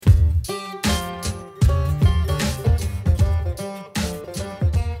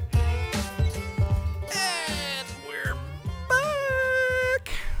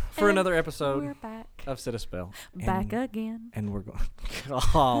another episode We're back. of Sit a Spell. Back again. And we're going,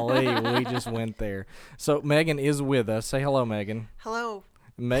 golly, we just went there. So Megan is with us. Say hello, Megan. Hello.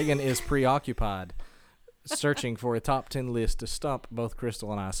 Megan is preoccupied, searching for a top 10 list to stump both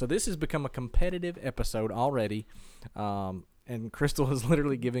Crystal and I. So this has become a competitive episode already. And Crystal is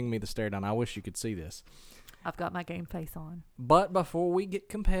literally giving me the stare down. I wish you could see this. I've got my game face on. But before we get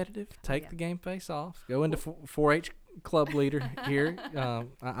competitive, take the game face off. Go into 4-H club leader here.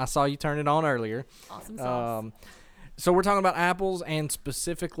 I saw you turn it on earlier. Awesome sauce. So we're talking about apples and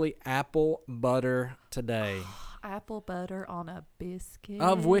specifically apple butter today. Apple butter on a biscuit.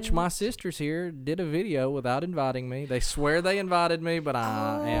 Of which my sisters here did a video without inviting me. They swear they invited me, but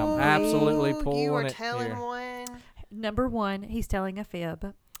I am absolutely pulling You are it telling here. one. Number one, he's telling a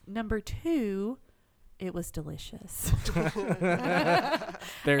fib. Number two, it was delicious.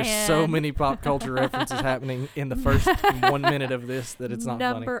 There's so And- many pop culture references happening in the first 1 minute of this that it's not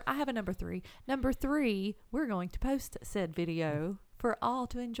funny. I have a number three. Number three, we're going to post said video for all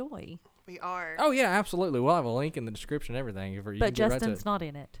to enjoy. We are. Oh, yeah, absolutely. We'll have a link in the description and everything. You But can get right to Justin's it. not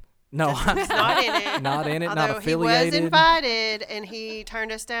in it. No, He's not in it. not in it, not Although affiliated. he was invited, and he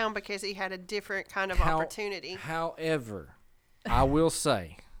turned us down because he had a different kind of opportunity. However, I will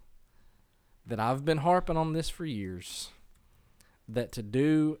say that I've been harping on this for years, that to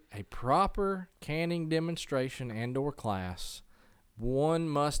do a proper canning demonstration and or class, one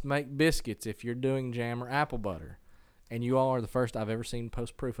must make biscuits if you're doing jam or apple butter. And you all are the first I've ever seen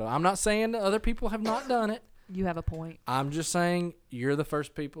post proof of. I'm not saying that other people have not done it. You have a point. I'm just saying you're the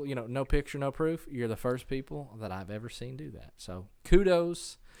first people, no picture, no proof. You're the first people that I've ever seen do that. So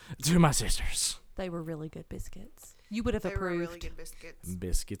kudos to my sisters. They were really good biscuits. You would have They were approved. really good biscuits.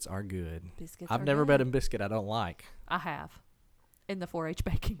 Biscuits are good. Biscuits I've are never good. met a biscuit I don't like. I have. In the 4-H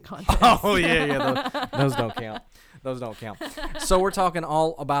baking contest. Oh, yeah. Those don't count. Those don't count. So we're talking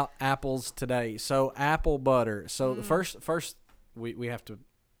all about apples today. So apple butter. So the first we have to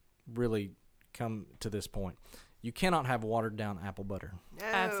really come to this point. You cannot have watered down apple butter. No,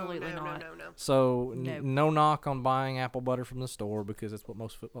 Absolutely no, not. No. So Nope. no knock on buying apple butter from the store because it's what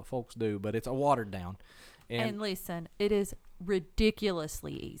most folks do, but it's a watered down. And listen, it is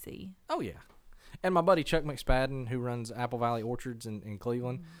ridiculously easy. Oh, yeah. And my buddy Chuck McSpadden, who runs Apple Valley Orchards in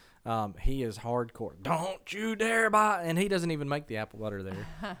Cleveland, he is hardcore. Don't you dare buy. And he doesn't even make the apple butter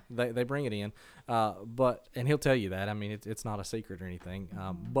there. They bring it in. And he'll tell you that. I mean, it's not a secret or anything.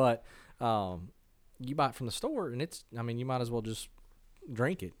 But you buy it from the store, and you might as well just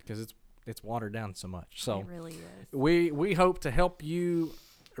drink it because it's watered down so much. So It really is. we hope to help you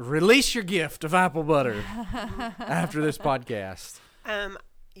release your gift of apple butter after this podcast.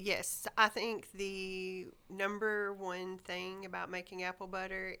 Yes, I think the number one thing about making apple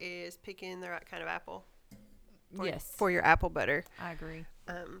butter is picking the right kind of apple. Yes. For your apple butter. I agree.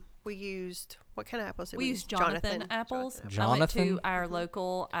 We used, what kind of apples did We we used Jonathan apples. Jonathan. I went Jonathan? to our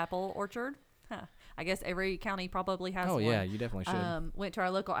local apple orchard. I guess every county probably has Oh, one. yeah, you definitely should. Went to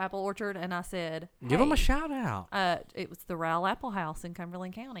our local apple orchard, and I said, Give them a "Hey," shout out. it was the Rowell Apple House in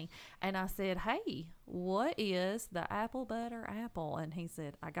Cumberland County. And I said, hey, what is the apple butter apple? And he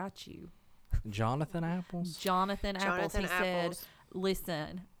said, I got you. Jonathan apples? Jonathan apples. He Jonathan apples. said,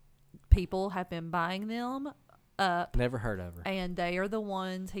 listen, people have been buying them up. Never heard of her. And they are the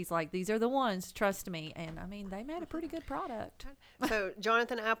ones, he's like, these are the ones, trust me. And I mean, they made a pretty good product. So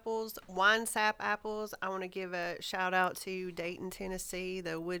Jonathan apples, Wine Sap apples. I want to give a shout out to Dayton, Tennessee,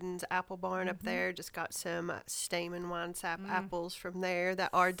 the Wooden's Apple Barn up there. Just got some Stamen Wine Sap apples from there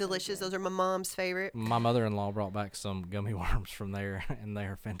that are delicious. Those are my mom's favorite. My mother-in-law brought back some gummy worms from there, and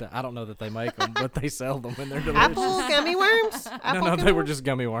they're fantastic. I don't know that they make them, but they sell them, and they're delicious. Apple gummy worms? Apple No, gummy they were worms? just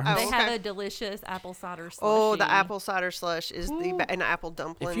gummy worms. Oh, They okay. have a delicious apple cider slushie. Oh, the apple cider slush is an apple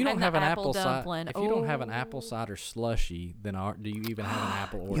dumpling. If you don't And have the an apple apple cider, dumpling. if you don't have an Oh. apple cider slushy, then do you even have an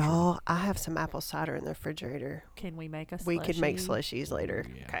apple orchard? Y'all, I have some apple cider in the refrigerator. Can we make a slushie? We could make slushies later.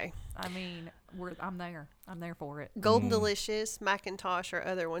 Yeah. Okay. I mean, I'm there. I'm there for it. Golden Delicious, Macintosh, or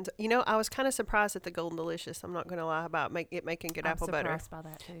other ones. I was kind of surprised at the Golden Delicious. I'm not going to lie about making good I'm apple butter. surprised by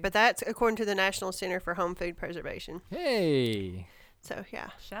that too. But that's according to the National Center for Home Food Preservation. Hey. So, yeah.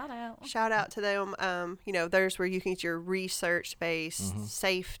 Shout out. Shout out to them. There's where you can get your research-based,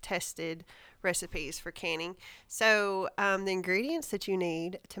 safe-tested recipes for canning. So, the ingredients that you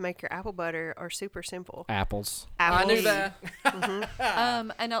need to make your apple butter are super simple. Apples. Apples. I knew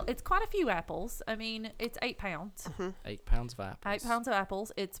that. And it's quite a few apples. I mean, it's 8 pounds. 8 pounds of apples. 8 pounds of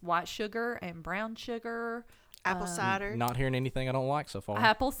apples. It's white sugar and brown sugar, Apple cider, Not hearing anything I don't like so far.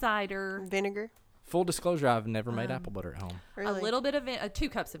 apple cider, vinegar. Full disclosure, I've never made apple butter at home. Really? A little bit of 2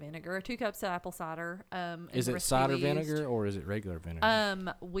 cups of vinegar, 2 cups of apple cider. Is it cider vinegar or is it regular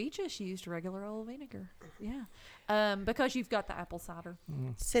vinegar? We just used regular old vinegar. Yeah. Because you've got the apple cider.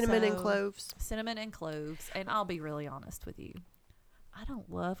 Cinnamon and So- cloves. Cinnamon and cloves. And I'll be really honest with you. I don't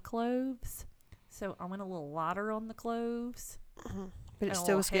love cloves. So I went a little lighter on the cloves. But and it a still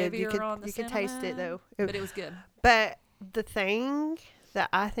little was good. You heavier on the could taste it cinnamon, though. But it was good. But the thing that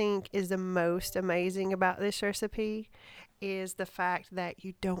I think is the most amazing about this recipe is the fact that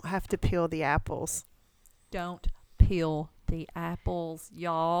you don't have to peel the apples. Don't peel the apples,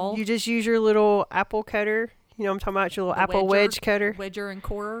 y'all. You just use your little apple cutter. You know what I'm talking about? Your little The apple wedger. wedge cutter. Wedger and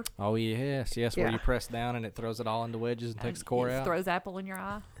quarter. Oh, yes. Where Yeah. you press down and it throws it all into wedges and takes the and core it out. Throws apple in your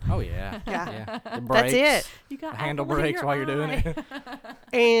eye. Oh, yeah. Yeah. The That's brakes, it. You got The handle apple in breaks your while you're doing eye. it.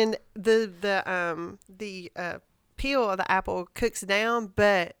 And the peel of the apple cooks down,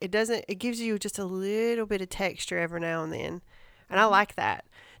 but it doesn't. It gives you just a little bit of texture every now and then, and I like that.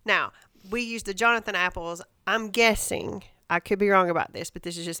 Now we use the Jonathan apples. I'm guessing. I could be wrong about this, but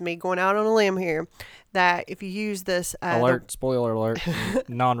this is just me going out on a limb here. That if you use this Alert, spoiler alert,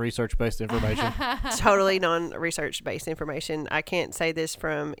 non-research based information. totally non-research based information. I can't say this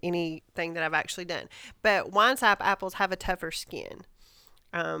from anything that I've actually done. But wine sap apples have a tougher skin.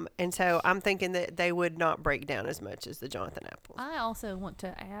 And so I'm thinking that they would not break down as much as the Jonathan apples. I also want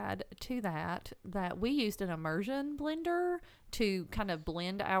to add to that we used an immersion blender to kind of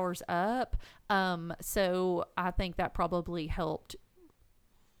blend ours up. So I think that probably helped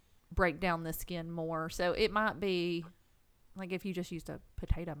break down the skin more. So it might be like if you just used a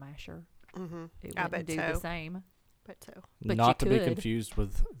potato masher, it I wouldn't bet do so. the same. But so But Not to you be could. confused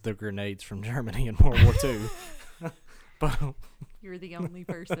with the grenades from Germany in World War II. But You're the only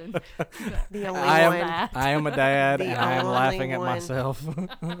person. the only I one. am a dad, The and I am only laughing at one. myself.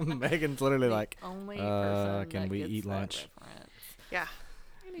 Megan's literally like, only can person we that eat gets that lunch? reference. Yeah,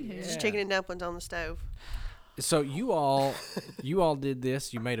 Anywho. just Yeah. chicken and dumplings on the stove. so you all did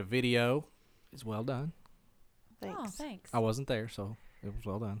this. You made a video. It's well done. Thanks. Oh, thanks. I wasn't there, so it was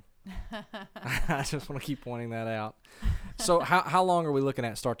well done. I just want to keep pointing that out. So how long are we looking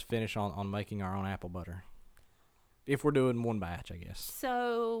at start to finish on making our own apple butter? If we're doing one batch, I guess.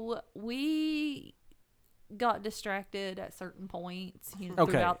 So we got distracted at certain points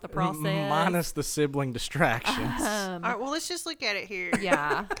Okay. throughout the process. Minus the sibling distractions. All right, well, let's just look at it here.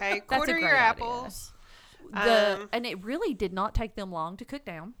 Yeah. Okay, That's a quarter your great idea. apples. And it really did not take them long to cook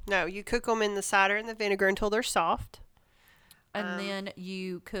down. No, you cook them in the cider and the vinegar until they're soft. And then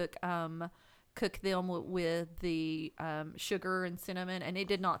you cook them with the sugar and cinnamon, and it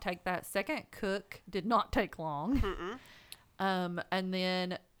did not take that second cook did not take long. And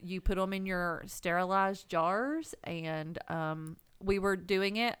then you put them in your sterilized jars, and we were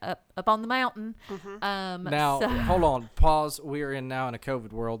doing it up on the mountain. Now, hold on, pause. We are now in a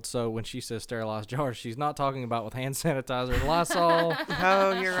COVID world, so when she says sterilized jars, she's not talking about with hand sanitizer and Lysol.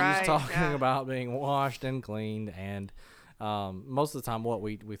 Oh, you're right. She's talking yeah. about being washed and cleaned, and most of the time,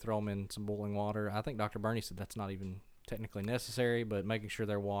 we throw them in some boiling water. I think Dr. Bernie said that's not even technically necessary, but making sure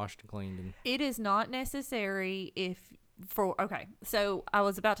they're washed and cleaned. And It is not necessary okay. So I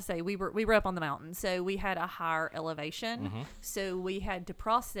was about to say we were up on the mountain, so we had a higher elevation. So we had to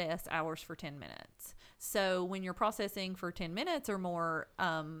process ours for 10 minutes. So when you're processing for 10 minutes or more,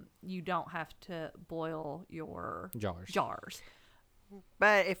 you don't have to boil your jars.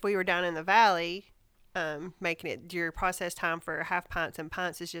 But if we were down in the valley, making it your process time for half pints and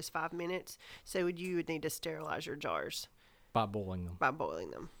pints is just 5 minutes. So you would need to sterilize your jars by boiling them. by boiling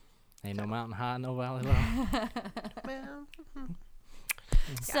them. Ain't no mountain high, no valley low. Well,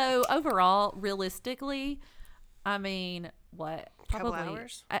 So overall, realistically, I mean, what? Couple Probably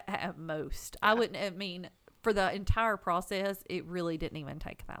hours? at most. I wouldn't. I mean, for the entire process, it really didn't even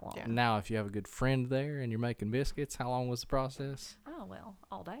take that long. Yeah. Now, if you have a good friend there and you're making biscuits, how long was the process? Oh well,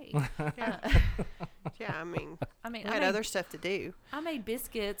 all day. yeah, I mean, I mean, we had other stuff to do. I made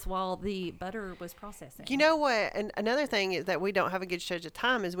biscuits while the butter was processing. You know what? And another thing is that we don't have a good judge of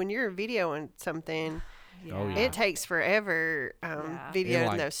time is when you're videoing something, Oh, yeah. it takes forever Yeah. videoing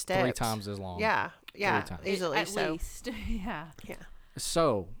like those steps. 3 times as long. Yeah, yeah, times. easily. At So least, yeah. yeah,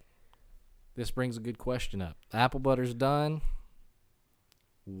 So, this brings a good question up. The apple butter's done.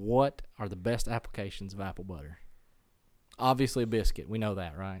 What are the best applications of apple butter? Obviously, a biscuit. We know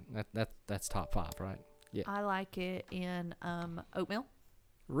that, right? That's top 5, right? Yeah. I like it in oatmeal.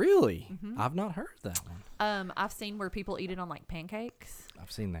 Really? Mm-hmm. I've not heard that one. I've seen where people eat it on like pancakes.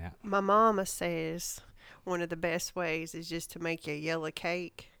 I've seen that. my mama says one of the best ways is just to make you a yellow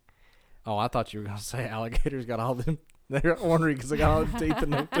cake. Oh, I thought you were going to say alligators got all them They're ornery because they got all the teeth in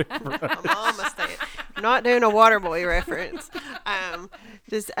their toothbrush. I'm almost there. I'm not doing a Waterboy reference.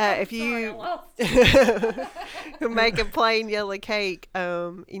 Just if you make a plain yellow cake,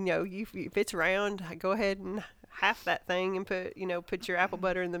 if it's round, go ahead and half that thing and put your apple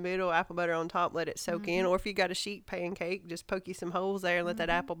butter in the middle, apple butter on top, let it soak in. Or if you got a sheet pancake, just poke you some holes there and let that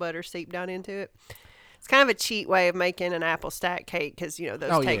apple butter seep down into it. It's kind of a cheat way of making an apple stack cake because,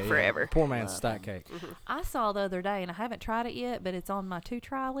 those take forever. Poor man's stack cake. I saw the other day, and I haven't tried it yet, but it's on my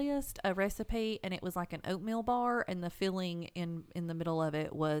to-try list, a recipe, and it was like an oatmeal bar, and the filling in the middle of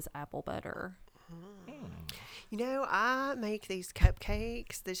it was apple butter. I make these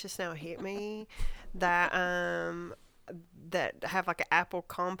cupcakes. This just now hit me that have like an apple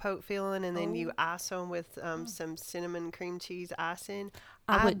compote filling, and then you ice them with some cinnamon cream cheese icing.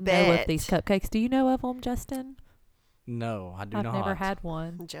 I wouldn't know of these cupcakes. Do you know of them, Justin? No, I do I've not. never had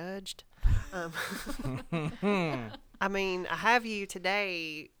one. Judged. I have you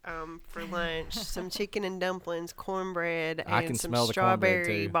today for lunch some chicken and dumplings, cornbread, I can and some smell the cornbread,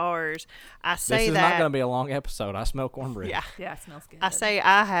 strawberry too. bars. I This say is that. not going to be a long episode. I smell cornbread. Yeah. Yeah, it smells good. I say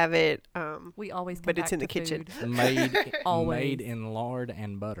I have it. we always come but it's back in the to kitchen. food. Made Always. in lard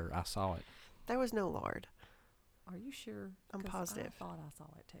and butter. I saw it. There was no lard. Are you sure? I'm 'Cause positive. I thought I saw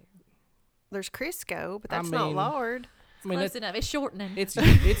it too. There's Crisco, but I that's not mean- lard. I mean, Close enough. It's shortening. it's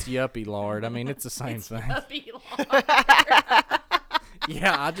yuppie lard. I mean, it's the same thing.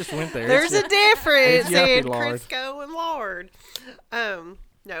 Yeah, I just went there. There's It's a difference it's yuppie in lard. Crisco and lard.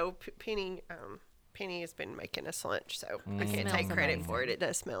 No, Penny has been making us lunch, so I can't Smells take credit amazing. for it. It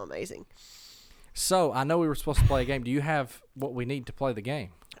does smell amazing. So I know we were supposed to play a game. Do you have what we need to play the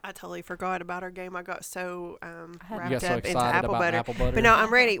game? I totally forgot about our game. I got so You wrapped got so up into excited apple about butter. apple butter? But no,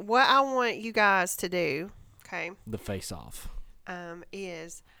 I'm ready. What I want you guys to do, okay, The face off.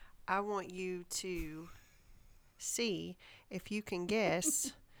 is I want you to see if you can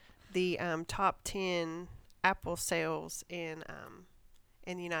guess the top 10 apple sales in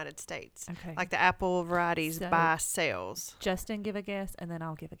the United States. Okay. Like the apple varieties So- by sales. Justin, give a guess, and then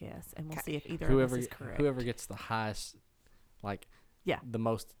I'll give a guess, and we'll Okay. see if either Whoever of us is correct. whoever gets the highest, like Yeah. the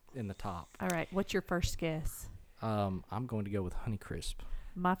most in the top. All right. What's your first guess? I'm going to go with Honeycrisp.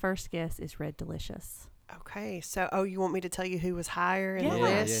 My first guess is Red Delicious. Okay, so you want me to tell you who was higher in the Yeah.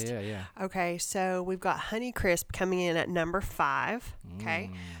 list? Yeah. Okay, so we've got Honeycrisp coming in at number 5. Okay,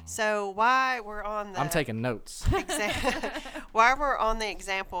 Mm. so why we're on the I'm taking notes. while we're on the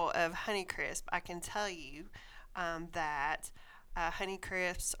example of Honeycrisp, I can tell you that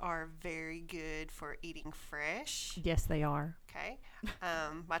Honeycrisps are very good for eating fresh. Yes, they are. Okay,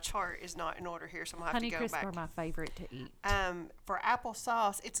 my chart is not in order here, so I'm gonna have to go Honeycrisp back. are my favorite to eat. For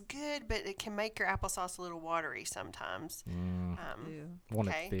applesauce, it's good, but it can make your applesauce a little watery sometimes. Ew. Want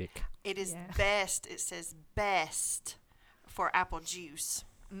Okay. it thick. It is Yeah. best. It says best for apple juice.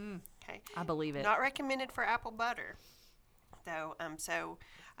 Okay. I believe it. Not recommended for apple butter, though. It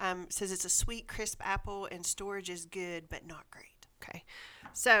says it's a sweet, crisp apple, and storage is good, but not great. Okay.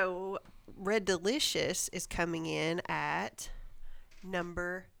 So Red Delicious is coming in at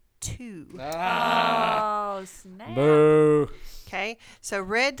number 2. Oh, snap. Boo. Okay. So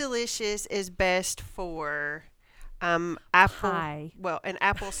Red Delicious is best for apple. Pie. Well, an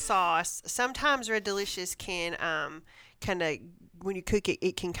apple sauce. Sometimes Red Delicious can kind of, when you cook it,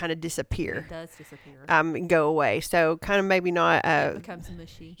 it can kind of disappear. It does disappear. And go away. So kind of maybe not. It becomes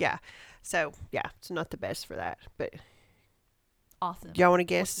mushy. Yeah. So yeah, it's not the best for that. But Awesome. y'all want to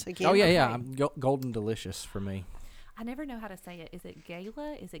guess again? Oh yeah, Okay. I'm golden delicious for me. I never know how to say it. Is it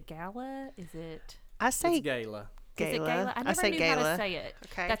Gala? Is it Gala? Is it I say Gala. Is it Gala. Gala? I never say knew Gala. how to say it.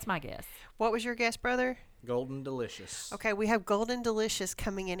 Okay. That's my guess. What was your guess, brother? Golden delicious. Okay, we have Golden Delicious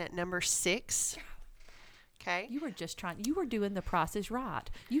coming in at number 6. Okay. You were doing the prices right.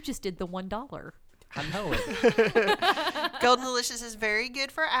 You just did the $1. I know it. Golden Delicious is very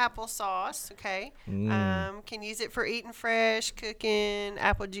good for applesauce. Okay. Can use it for eating fresh, cooking,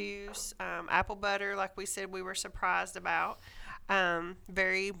 apple juice, apple butter, like we said we were surprised about.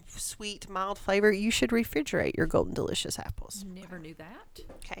 Very sweet, mild flavor. You should refrigerate your Golden Delicious apples. Never knew that.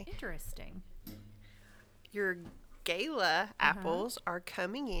 Okay. Interesting. Your Gala apples are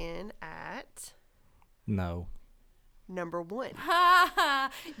coming in at No. number 1.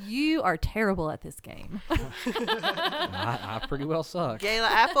 You are terrible at this game. I pretty well suck. Gala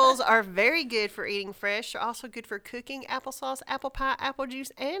apples are very good for eating fresh. They're also good for cooking applesauce, apple pie, apple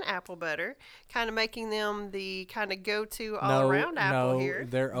juice, and apple butter. Kind of making them the kind of go-to all-around apple here.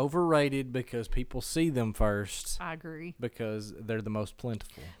 They're overrated because people see them first I agree. because they're the most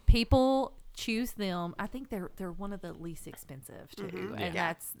plentiful. People choose them. I think they're one of the least expensive too, and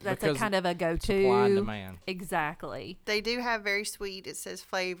Yeah. that's a Because kind of a go-to. Supply and demand. Exactly. They do have very sweet. It says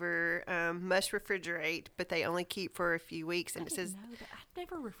flavor must refrigerate, but they only keep for a few weeks. And it says No, but I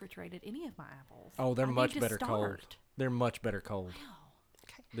never refrigerated any of my apples. Oh, they're I need much to better cold. start. They're much better cold. Wow.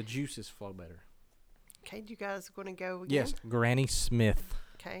 Okay. The juices flow better. Okay, you guys going to go again? Yes, Granny Smith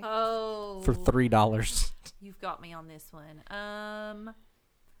Okay. Oh, for $3. you've got me on this one.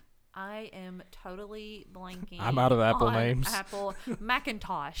 I am totally blanking. I'm out of apple on names. Apple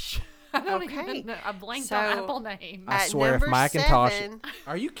Macintosh. I don't Okay. even know. I blanked So, on Apple names. I At swear, if number Macintosh. 7,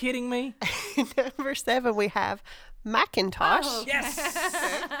 Are you kidding me? number 7, we have Macintosh. Oh,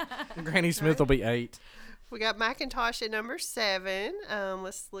 Yes. Granny Smith will be 8. We got Macintosh at number 7.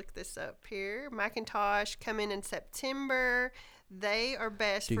 Let's look this up here. Macintosh come in September. They are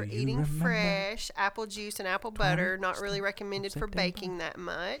best Do for you eating remember fresh, apple juice and apple butter. Not really September? recommended for baking that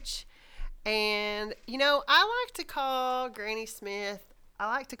much. And I like to call Granny Smith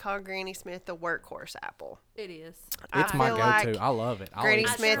the workhorse apple. it is. It's I my feel go-to. like I love it. I'll Granny eat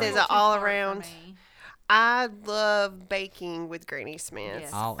it Smith straight. is an all-around. I love baking with Granny Smith.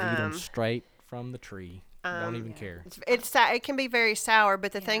 Yes. I'll eat them straight from the tree. Don't even care. It can be very sour,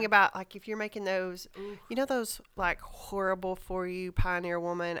 but the thing Yeah. about like if you're making those, those like horrible for you Pioneer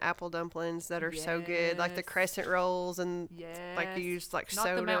Woman apple dumplings that are so good, like the Yes. crescent rolls and Yes. like you use like Not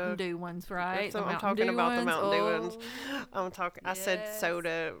soda. the Mountain Dew ones, right? So The I'm Mountain talking Dew about the ones? Mountain Dew ones. Oh, I'm talking. I said Yes.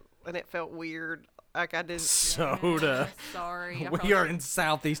 soda, and it felt weird. Like I didn't. Soda. yes, sorry. I We probably- are in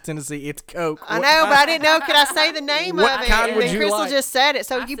Southeast Tennessee. It's Coke. I know, but I didn't know. Could I say the name What of it? kind And would then you Crystal like? just said it.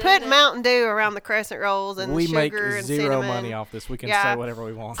 So I you said put it. Mountain Dew around the crescent rolls and We make sugar and zero cinnamon. money off this. We can Yeah. say whatever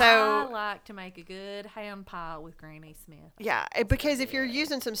we want. So I like to make a good ham pie with Granny Smith. yeah, because if you're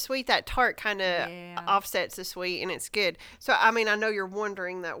using some sweet, that tart kind of Yeah. offsets the sweet, and it's good. So I mean, I know you're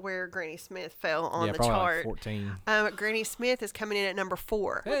wondering that where Granny Smith fell on yeah, the probably chart. like 14. Granny Smith is coming in at number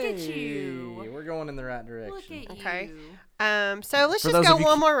 4. Hey, at you. We're going in the right direction. Look at Okay. you. So let's For just those go of you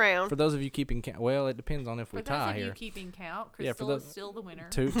one keep- more round. For those of you keeping count, well, it depends on if we For those tie of you here. keeping count, Yeah, for Crystal the- is still the winner.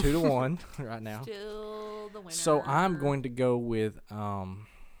 2 to 1 right now. Still the winner. So I'm going to go with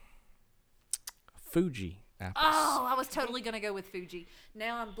Fuji apples. Oh, I was totally gonna go with Fuji.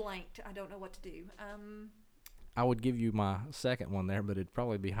 Now I'm blanked. I don't know what to do. I would give you my second one there, but it'd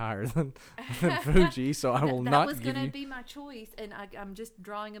probably be higher than Fuji, so I will that not was give gonna you. be my choice, and I'm just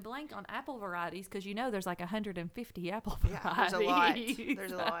drawing a blank on apple varieties because there's like 150 apple Yeah, varieties.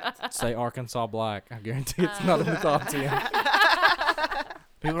 there's a lot. There's a lot. Say Arkansas Black. I guarantee it's not in the top 10.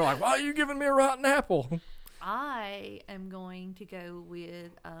 People are like, "Why are you giving me a rotten apple?" I am going to go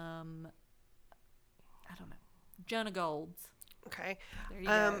with I don't know, Jonah Gold's. Okay. There you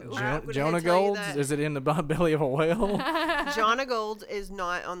Um, go. I would have to Jonah tell you Gold's? that- Is it in the belly of a whale? Jonna Gold is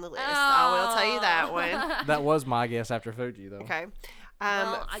not on the list. I will tell you that one. That was my guess after Fuji, though. Okay.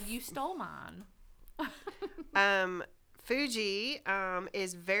 Well, you stole mine. Fuji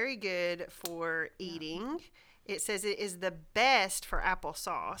is very good for eating. It says it is the best for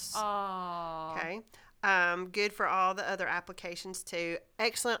applesauce. Oh. Okay. Good for all the other applications too.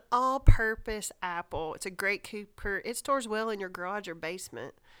 Excellent all-purpose apple. It's a great cooper. It stores well in your garage or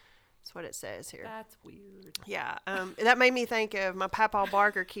basement. That's what it says here. That's weird. Yeah. That made me think of my Papa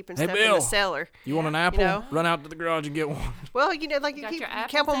Barker keeping Hey, stuff in Bill. the cellar. You want an apple? know? Run out to the garage and get one. Well, like you Got keep your you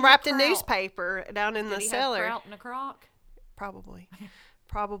apples kept them and wrapped your in kraut. newspaper down in Did the he cellar. have kraut in a crock?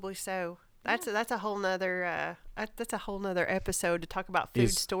 Probably so. That's a whole nother episode to talk about food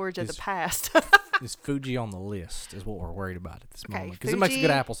Is- storage of is- the past. Is Fuji on the list? Is what we're worried about at this Okay, moment because it makes a good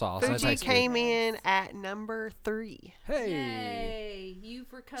applesauce. That Fuji tastes good. came in at number 3. Hey. Yay,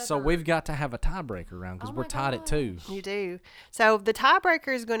 you've recovered. So we've got to have a tiebreaker round because Oh we're my tied at 2. You do. So the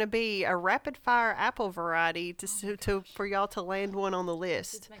tiebreaker is going to be a rapid fire apple variety for y'all to land one on the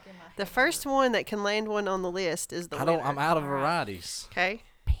list. It's making my The head first one that can land one on the list is the winner. I'm out of All right. varieties. Okay. hurt.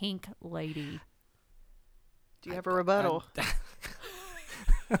 Pink lady. Do you have a rebuttal?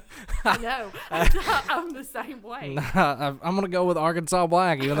 No, I'm the same way. Nah, I'm gonna go with Arkansas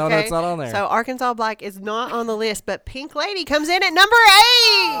Black, even though that's not on there. So Arkansas Black is not on the list, but Pink Lady comes in at number 8.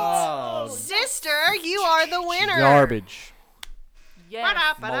 oh, Sister, you are the winner. garbage. Yes.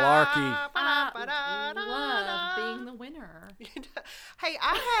 Malarkey. I love being the winner. Hey,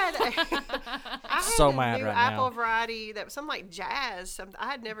 I had So a mad new right apple now. variety that was something like jazz. Something I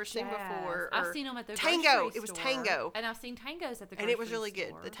had never seen before. I've or seen them at the Tango. grocery It was store. Tango. And I've seen tangos at the grocery And it was really good.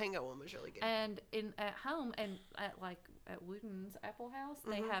 store. The Tango one was really good. And at home and at Wooden's Apple House,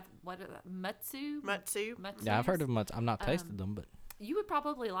 they have Mutsu. Matsu. Yeah, I've heard of them. I'm not tasted them, but You would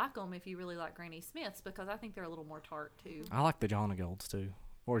probably like them if you really like Granny Smith's because I think they're a little more tart too. I like the Jonna Golds too.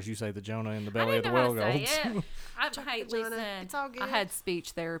 Or as you say, the Jonah in the I belly of didn't the know well how to goats. say it. Hey, Jonah, listen, it's all I good. had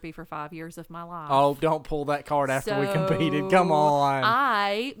speech therapy for 5 years of my life. Oh, don't pull that card after we competed. So, Come on.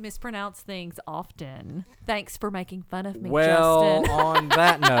 I mispronounce things often. Thanks for making fun of me, Well, Justin. on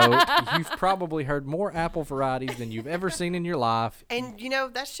that note, you've probably heard more apple varieties than you've ever seen in your life. And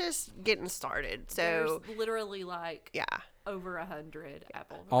that's just getting started. So There's literally like yeah. over 100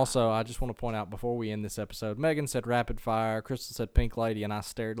 apple. Also, I just want to point out before we end this episode, Megan said rapid fire, Crystal said pink lady, and I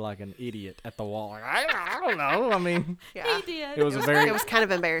stared like an idiot at the wall. Like, I don't know. I mean, Yeah. He did. it was a very, It was kind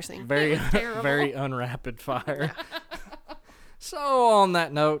of embarrassing. very, terrible. very unrapid fire. So on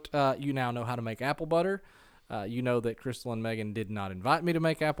that note, you now know how to make apple butter. You know that Crystal and Megan did not invite me to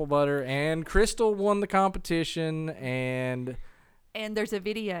make apple butter, and Crystal won the competition, and there's a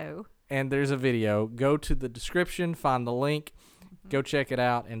video. there's a video. Go to the description, find the link, go check it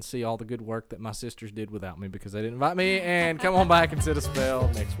out, and see all the good work that my sisters did without me because they didn't invite me. And come on back and sit a spell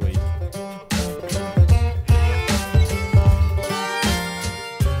next week.